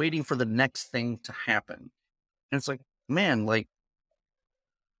 I'm just waiting for the next thing to happen. And it's like, man, like,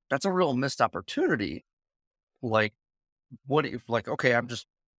 that's a real missed opportunity. Like, what if, like, okay, I'm just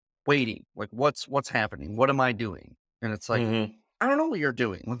waiting. Like, what's happening? What am I doing? And it's like, Hmm. I don't know what you're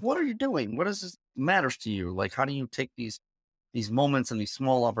doing. Like, what are you doing? What does this matters to you? Like, how do you take these moments and these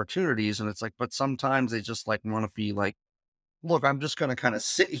small opportunities? And it's like, but sometimes they just like want to be like, look, I'm just gonna kind of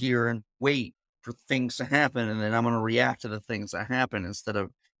sit here and wait for things to happen, and then I'm gonna react to the things that happen instead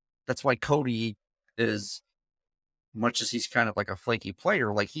of. That's why Cody is, much as he's kind of like a flaky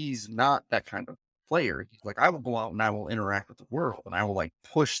player, like he's not that kind of player. He's like, I will go out and I will interact with the world and I will like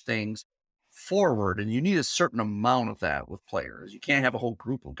push things forward. And you need a certain amount of that with players. You can't have a whole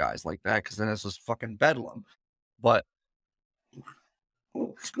group of guys like that because then it's just fucking bedlam. But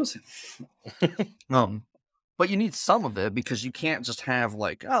oh, excuse me. Um, but you need some of it because you can't just have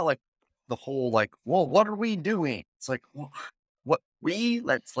like, oh, like the whole like, well, what are we doing? It's like, well, what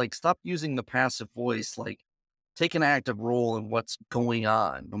let's like stop using the passive voice, like take an active role in what's going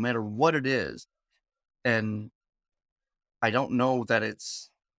on, no matter what it is. And I don't know that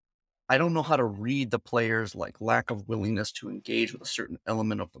I don't know how to read the player's like lack of willingness to engage with a certain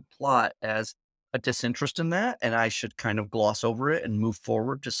element of the plot as a disinterest in that. And I should kind of gloss over it and move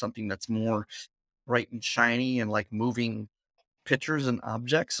forward to something that's more bright and shiny and like moving pictures and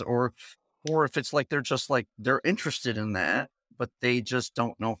objects, or if it's like they're just like they're interested in that, but they just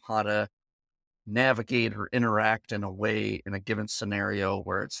don't know how to navigate or interact in a way in a given scenario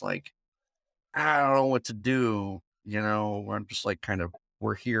where it's like, I don't know what to do, where I'm just like kind of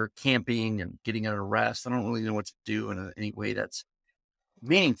we're here camping and getting a rest. I don't really know what to do in any way that's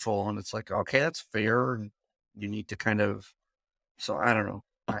meaningful. And it's like, okay, that's fair. And you need to kind of, so I don't know.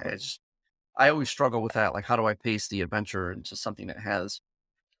 I always struggle with that. Like, how do I pace the adventure into something that has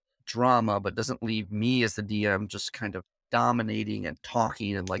drama, but doesn't leave me as the DM just kind of dominating and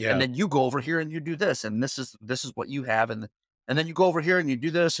talking and like, and Yeah. then you go over here and you do this, and this is what you have, and then you go over here and you do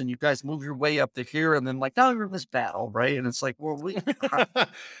this, and you guys move your way up to here, and then like now you're in this battle, right? And it's like, well, I don't,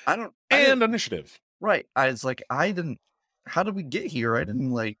 I didn't, And initiative. right? I was like, I didn't. How did we get here? I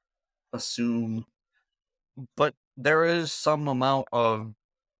didn't like assume, but there is some amount of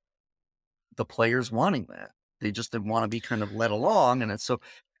the players wanting that. They just didn't want to be kind of led along, and it's so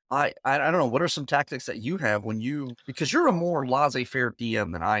I don't know. What are some tactics that you have when you because you're a more laissez-faire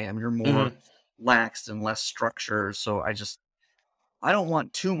DM than I am. You're more Hmm. laxed and less structured. So I don't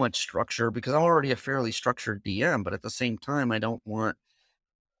want too much structure because I'm already a fairly structured DM, but at the same time, I don't want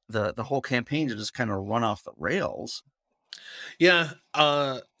the whole campaign to just kind of run off the rails. Yeah.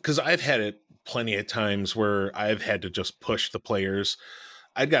 Because I've had it plenty of times where I've had to just push the players.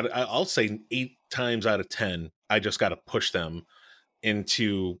 I'll say 8 times out of 10, I just got to push them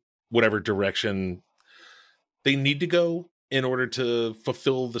into whatever direction they need to go in order to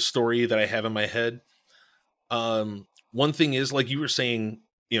fulfill the story that I have in my head. One thing is, like you were saying,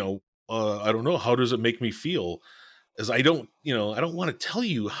 I don't know, how does it make me feel? As I don't want to tell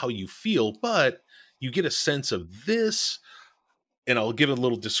you how you feel, but you get a sense of this, and I'll give it a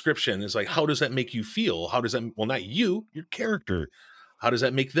little description. It's like, how does that make you feel? How does that, well, not you, your character. How does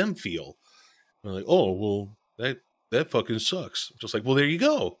that make them feel? And I'm like, oh, well, that fucking sucks. Just like, well, there you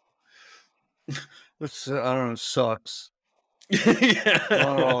go. Which I don't know, sucks. Yeah. I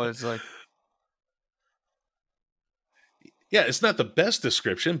don't know, it's like, Yeah, it's not the best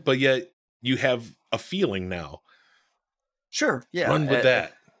description, but yet you have a feeling now. sure, yeah. Run with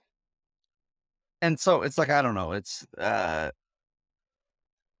that. And so it's like, I don't know, it's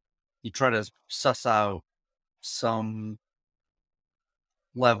you try to suss out some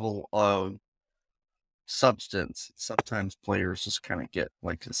level of substance. Sometimes players just kind of get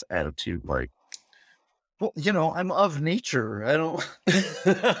like this attitude, like, well, I'm of nature. I don't.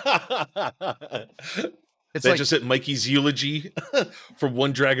 It's That like just hit Mikey's eulogy from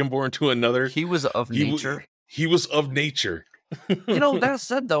one Dragonborn to another. he was of nature. He was of nature. That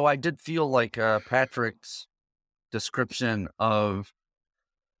said, though, I did feel like Patrick's description of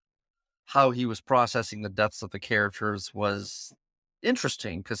how he was processing the deaths of the characters was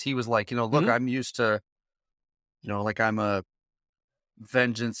interesting, because he was like, look, Mhm. I'm used to, like, I'm a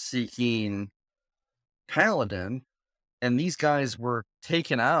vengeance-seeking paladin, and these guys were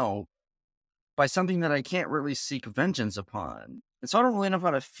taken out by something that I can't really seek vengeance upon. And so I don't really know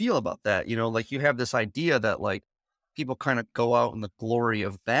how to feel about that. Like, you have this idea that like people kind of go out in the glory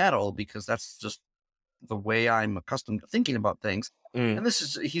of battle because that's just the way I'm accustomed to thinking about things. Mm. And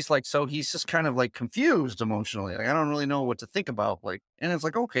he's like, so he's just kind of like confused emotionally. Like, I don't really know what to think about. Like, and it's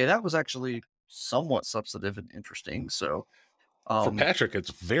like, okay, that was actually somewhat substantive and interesting. So, For Patrick,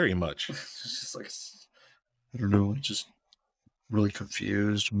 it's very much. it's just like, I don't know, just really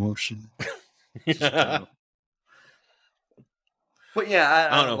confused emotion. But yeah,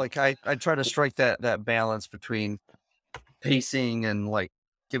 I don't know. like I try to strike that balance between pacing and like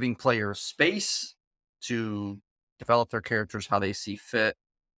giving players space to develop their characters how they see fit,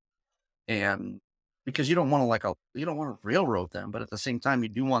 and because you don't want to railroad them, but at the same time you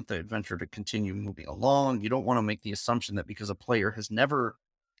do want the adventure to continue moving along. You don't want to make the assumption that because a player has never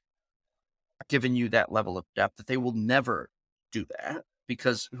given you that level of depth that they will never do that,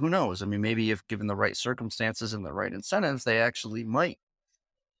 because who knows? I mean, maybe if given the right circumstances and the right incentives, they actually might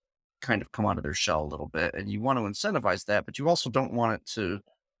kind of come out of their shell a little bit, and you want to incentivize that, but you also don't want it to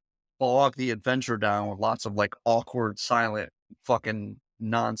bog the adventure down with lots of like awkward, silent fucking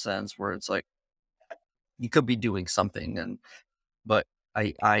nonsense where it's like you could be doing something. But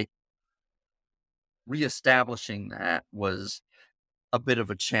I reestablishing that was a bit of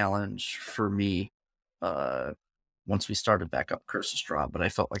a challenge for me once we started back up Curse of Straw, but I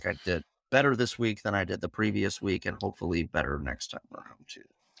felt like I did better this week than I did the previous week, and hopefully better next time around too.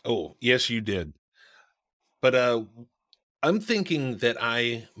 Oh, yes, you did. But I'm thinking that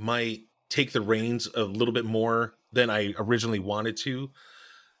I might take the reins a little bit more than I originally wanted to,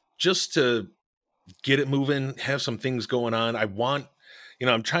 just to get it moving, have some things going on.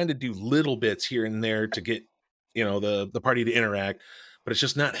 I'm trying to do little bits here and there to get, the party to interact, but it's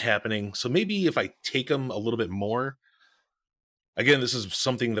just not happening. So maybe if I take them a little bit more, again, this is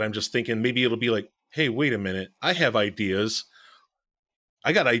something that I'm just thinking, maybe it'll be like, hey, wait a minute, I have ideas.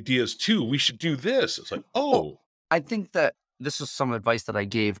 I got ideas too. We should do this. It's like, oh, I think that this is some advice that I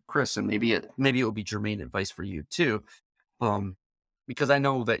gave Chris, and maybe it will be germane advice for you too. Because I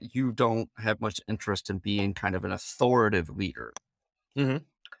know that you don't have much interest in being kind of an authoritative leader. mhm.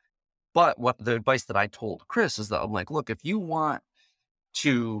 But what the advice that I told Chris is that I'm like, look, if you want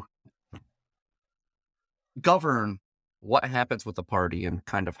to govern what happens with the party and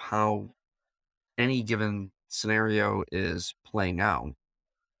kind of how any given scenario is playing out,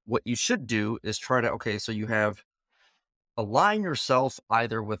 what you should do is try to, okay, so you have align yourself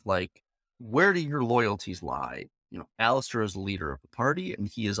either with like, where do your loyalties lie? Alistair is the leader of the party, and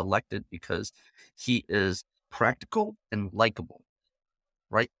he is elected because he is practical and likable,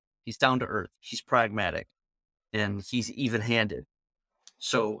 right? He's down to earth, he's pragmatic, and he's even handed.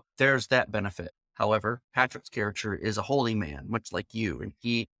 So there's that benefit. However, Patrick's character is a holy man, much like you. And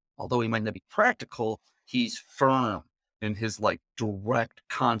he, although he might not be practical, he's firm in his like direct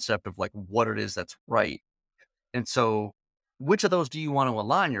concept of like what it is that's right. And so which of those do you want to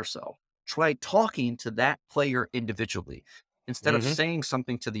align yourself? Try talking to that player individually instead of Mhm. saying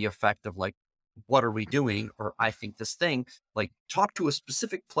something to the effect of like, what are we doing? Or I think this thing, like talk to a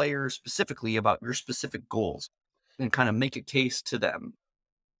specific player specifically about your specific goals and kind of make a case to them,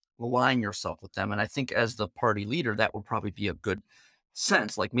 align yourself with them. And I think as the party leader, that would probably be a good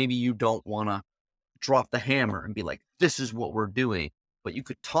sense. Like maybe you don't want to drop the hammer and be like, this is what we're doing. But you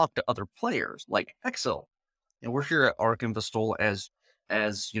could talk to other players like Exil. And we're here at Arkham Vestol as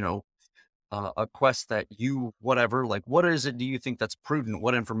a quest that you, whatever, like, what is it do you think that's prudent?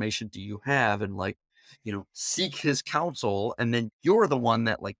 What information do you have? And like, seek his counsel. And then you're the one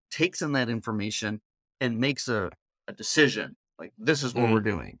that like takes in that information and makes a decision. Like, this is what we're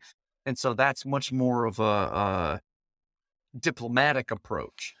doing. And so that's much more of a diplomatic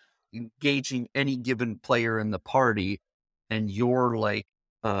approach, engaging any given player in the party. And you're like,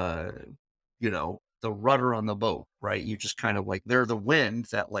 the rudder on the boat, right? You just kind of like, they're the wind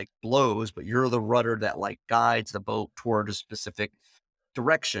that like blows, but you're the rudder that like guides the boat toward a specific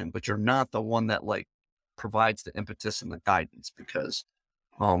direction, but you're not the one that like provides the impetus and the guidance because,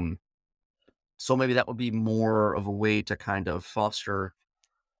 so maybe that would be more of a way to kind of foster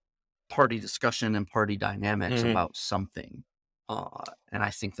party discussion and party dynamics about something. And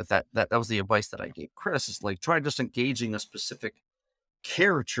I think that was the advice that I gave Chris, is like, try just engaging a specific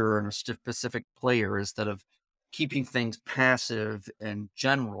character and a specific player instead of keeping things passive and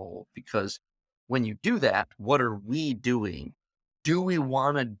general, because when you do that, what are we doing? Do we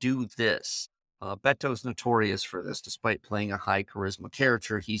want to do this? Beto's notorious for this. Despite playing a high charisma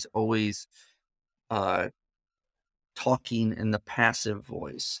character, he's always talking in the passive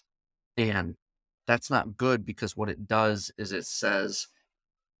voice, and that's not good, because what it does is it says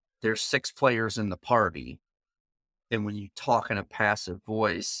there's 6 players in the party. And when you talk in a passive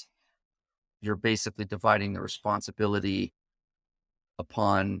voice, you're basically dividing the responsibility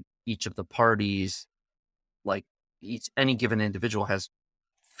upon each of the parties. Like any given individual has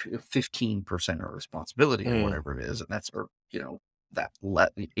 15% of responsibility or whatever it is. And that's, that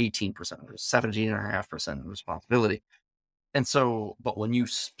 18% or 17.5% of responsibility. And so, but when you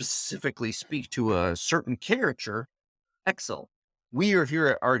specifically speak to a certain character, Exil, we are here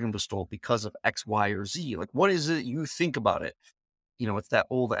at Arkham Vestol because of X, Y, or Z. Like, what is it you think about it? It's that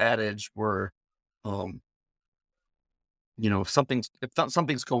old adage where, if something's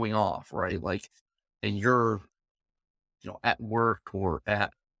going off, right? Like, and you're, at work or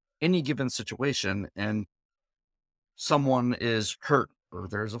at any given situation, and someone is hurt or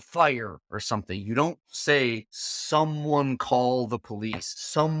there's a fire or something, you don't say, someone call the police,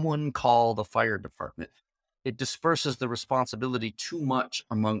 someone call the fire department. It disperses the responsibility too much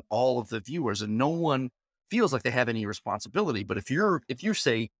among all of the viewers, and no one feels like they have any responsibility. But if you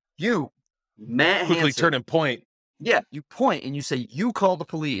say, you, Matt quickly Hansen, turn and point. Yeah, you point and you say, you call the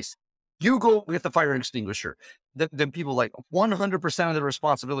police, you go get the fire extinguisher. Then people like 100% of the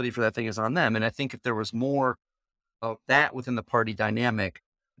responsibility for that thing is on them. And I think if there was more of that within the party dynamic,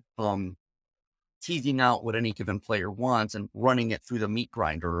 teasing out what any given player wants and running it through the meat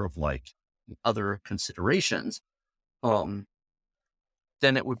grinder of like other considerations, then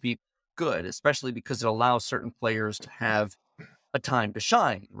it would be good, especially because it allows certain players to have a time to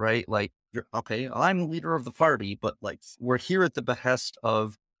shine, right? Like, okay, I'm the leader of the party, but like, we're here at the behest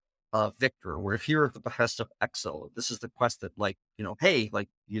of Victor. We're here at the behest of Exil. This is the quest that, like, hey, like,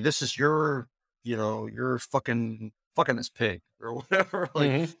 this is your, you're fucking this pig or whatever.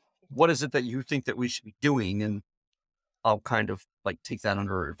 Like, what is it that you think that we should be doing? And I'll kind of like take that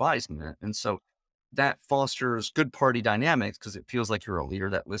under advisement. And so that fosters good party dynamics, because it feels like you're a leader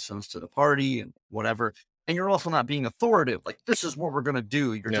that listens to the party and whatever. And you're also not being authoritative. Like, this is what we're going to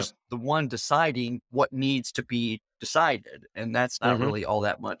do. You're just the one deciding what needs to be decided. And that's not really all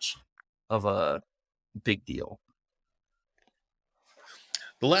that much of a big deal.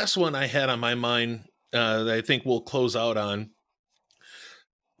 The last one I had on my mind that I think we'll close out on,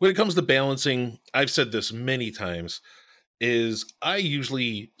 when it comes to balancing, I've said this many times, is I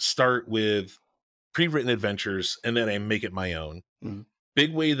usually start with pre-written adventures and then I make it my own.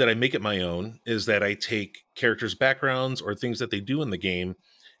 Big way that I make it my own is that I take characters' backgrounds or things that they do in the game,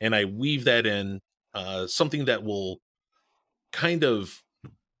 and I weave that in something that will kind of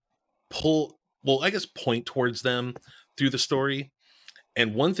point towards them through the story.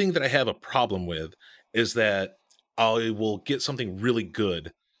 And one thing that I have a problem with is that I will get something really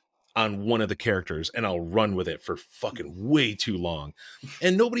good on one of the characters and I'll run with it for fucking way too long.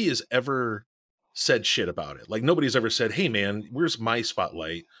 And nobody has ever said shit about it. Like, nobody's ever said, hey man, where's my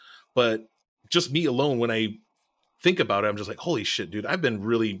spotlight? But just me alone, when I think about it, I'm just like, holy shit, dude, I've been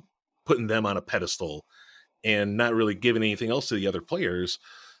really putting them on a pedestal and not really giving anything else to the other players.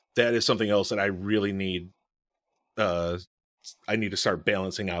 That is something else that I really need. I need to start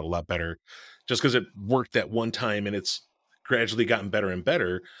balancing out a lot better, just because it worked that one time and it's gradually gotten better and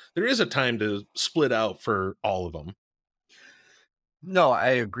better. There is a time to split out for all of them. No, I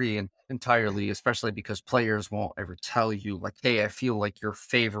agree entirely, especially because players won't ever tell you like, hey, I feel like you're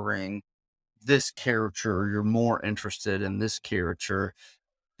favoring this character, or you're more interested in this character.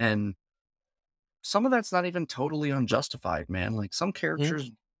 And some of that's not even totally unjustified, man. Like some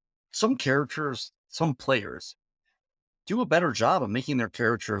players do a better job of making their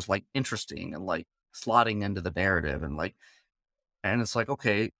characters like interesting and like slotting into the narrative and it's like,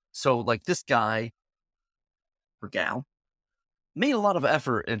 okay, so like this guy or gal made a lot of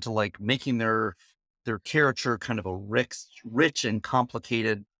effort into like making their character kind of a rich and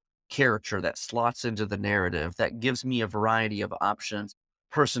complicated character that slots into the narrative, that gives me a variety of options,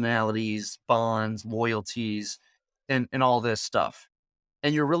 personalities, bonds, loyalties, and all this stuff.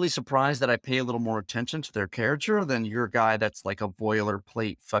 And you're really surprised that I pay a little more attention to their character than your guy that's like a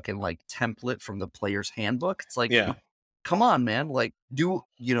boilerplate fucking like template from the player's handbook. It's like, Yeah. come on, man. Like,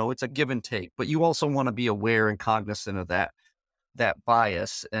 it's a give and take, but you also want to be aware and cognizant of that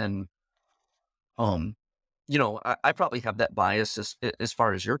bias. And I probably have that bias as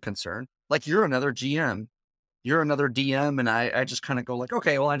far as you're concerned. Like, you're another GM, you're another DM, and I just kind of go like,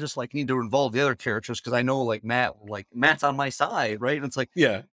 okay, well, I just like need to involve the other characters because I know Matt's on my side, right? And it's like,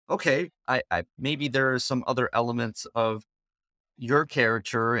 Yeah. okay, I maybe there are some other elements of your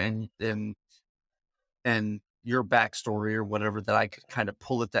character and your backstory or whatever that I could kind of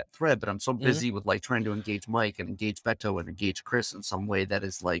pull at that thread, but I'm so busy with like trying to engage Mike and engage Beto and engage Chris in some way that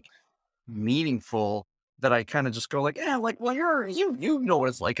is like meaningful, that I kind of just go like, yeah, like, well, you know what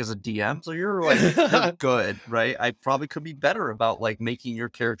it's like as a DM, so you're like, you're good, right? I probably could be better about like making your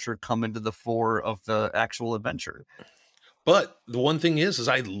character come into the fore of the actual adventure. But the one thing is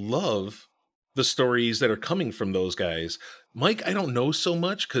I love the stories that are coming from those guys. Mike, I don't know so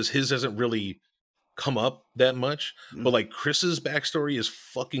much because his hasn't really come up that much. But like Chris's backstory is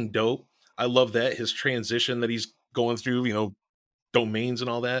fucking dope. I love that. His transition that he's going through, domains and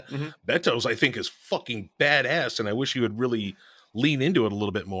all that. Beto's, I think, is fucking badass, and I wish you would really lean into it a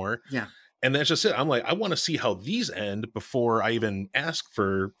little bit more. Yeah. And that's just it. I'm like, I want to see how these end before I even ask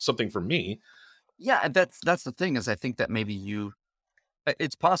for something from me. Yeah, that's the thing, is I think that maybe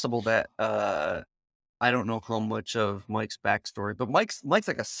it's possible that I don't know how much of Mike's backstory, but Mike's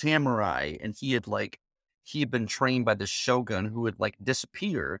like a samurai, and he had been trained by the shogun who would like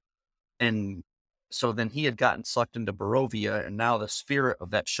disappear. And so then he had gotten sucked into Barovia, and now the spirit of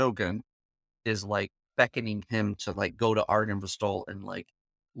that shogun is like beckoning him to like go to Ardenvestol and like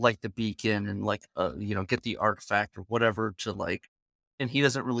light the beacon and like get the artifact or whatever to like, and he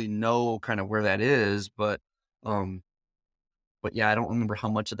doesn't really know kind of where that is, but yeah, I don't remember how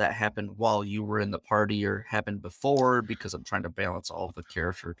much of that happened while you were in the party or happened before, because I'm trying to balance all of the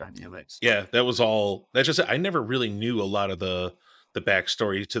character dynamics. Yeah, that was all. That's just it. I never really knew a lot of the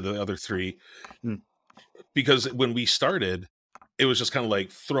backstory to the other three, because when we started, it was just kind of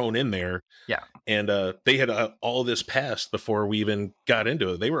like thrown in there. Yeah. And they had all this past before we even got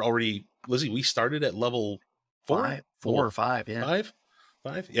into it. They were already, Lizzie, we started at level 4 or 5. Yeah.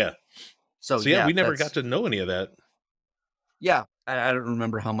 5. Yeah. So yeah, we never got to know any of that. Yeah. I don't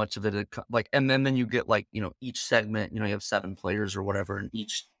remember how much of it had like, and then you get like, each segment, you have 7 players or whatever, and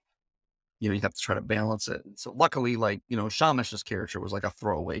each, you have to try to balance it. So luckily, like, Shamish's character was like a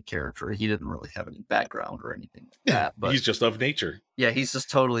throwaway character. He didn't really have any background or anything like that. But he's just of nature. Yeah, he's just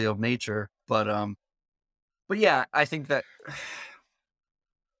totally of nature. But yeah, I think that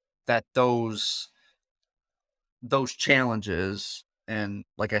those challenges, and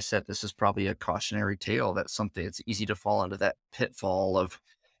like I said, this is probably a cautionary tale. That's something, it's easy to fall into that pitfall of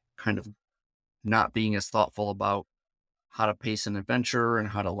kind of not being as thoughtful about how to pace an adventure and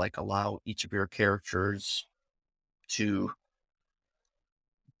how to like allow each of your characters to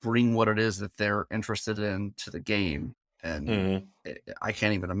bring what it is that they're interested in to the game. And I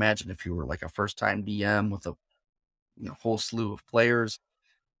can't even imagine if you were like a first time DM with a whole slew of players,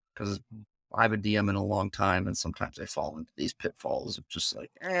 because I've been DMing a long time, and sometimes I fall into these pitfalls of just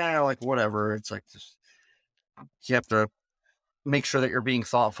like, like whatever. It's like, you have to make sure that you're being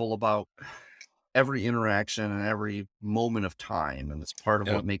thoughtful about every interaction and every moment of time. And it's part of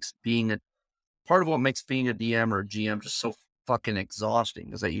what makes being a DM or a GM just so fucking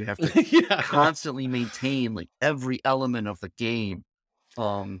exhausting, is that you have to constantly maintain like every element of the game.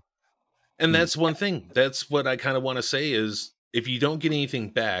 And that's one thing. That's what I kind of want to say is, if you don't get anything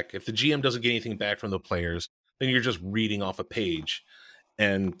back, if the GM doesn't get anything back from the players, then you're just reading off a page,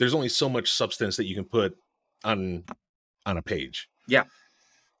 and there's only so much substance that you can put on a page. Yeah.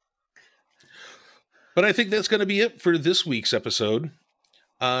 But I think that's going to be it for this week's episode.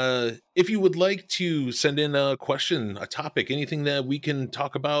 If you would like to send in a question, a topic, anything that we can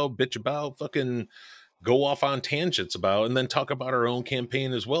talk about, bitch about, fucking go off on tangents about, and then talk about our own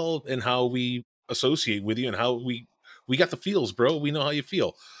campaign as well, and how we associate with you, and how we got the feels, bro. We know how you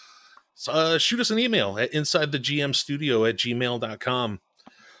feel. shoot us an email at insidethegmstudio@gmail.com.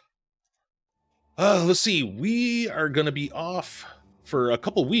 Let's see. We are going to be off for a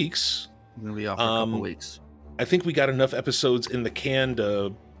couple weeks. We're going to be off for a couple weeks. I think we got enough episodes in the can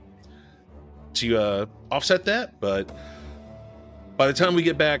to offset that, but by the time we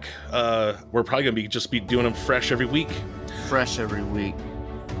get back, we're probably going to be doing them fresh every week. Fresh every week.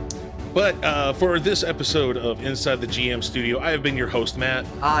 But for this episode of Inside the GM Studio, I have been your host, Matt.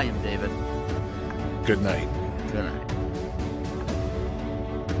 I am David. Good night. Good night.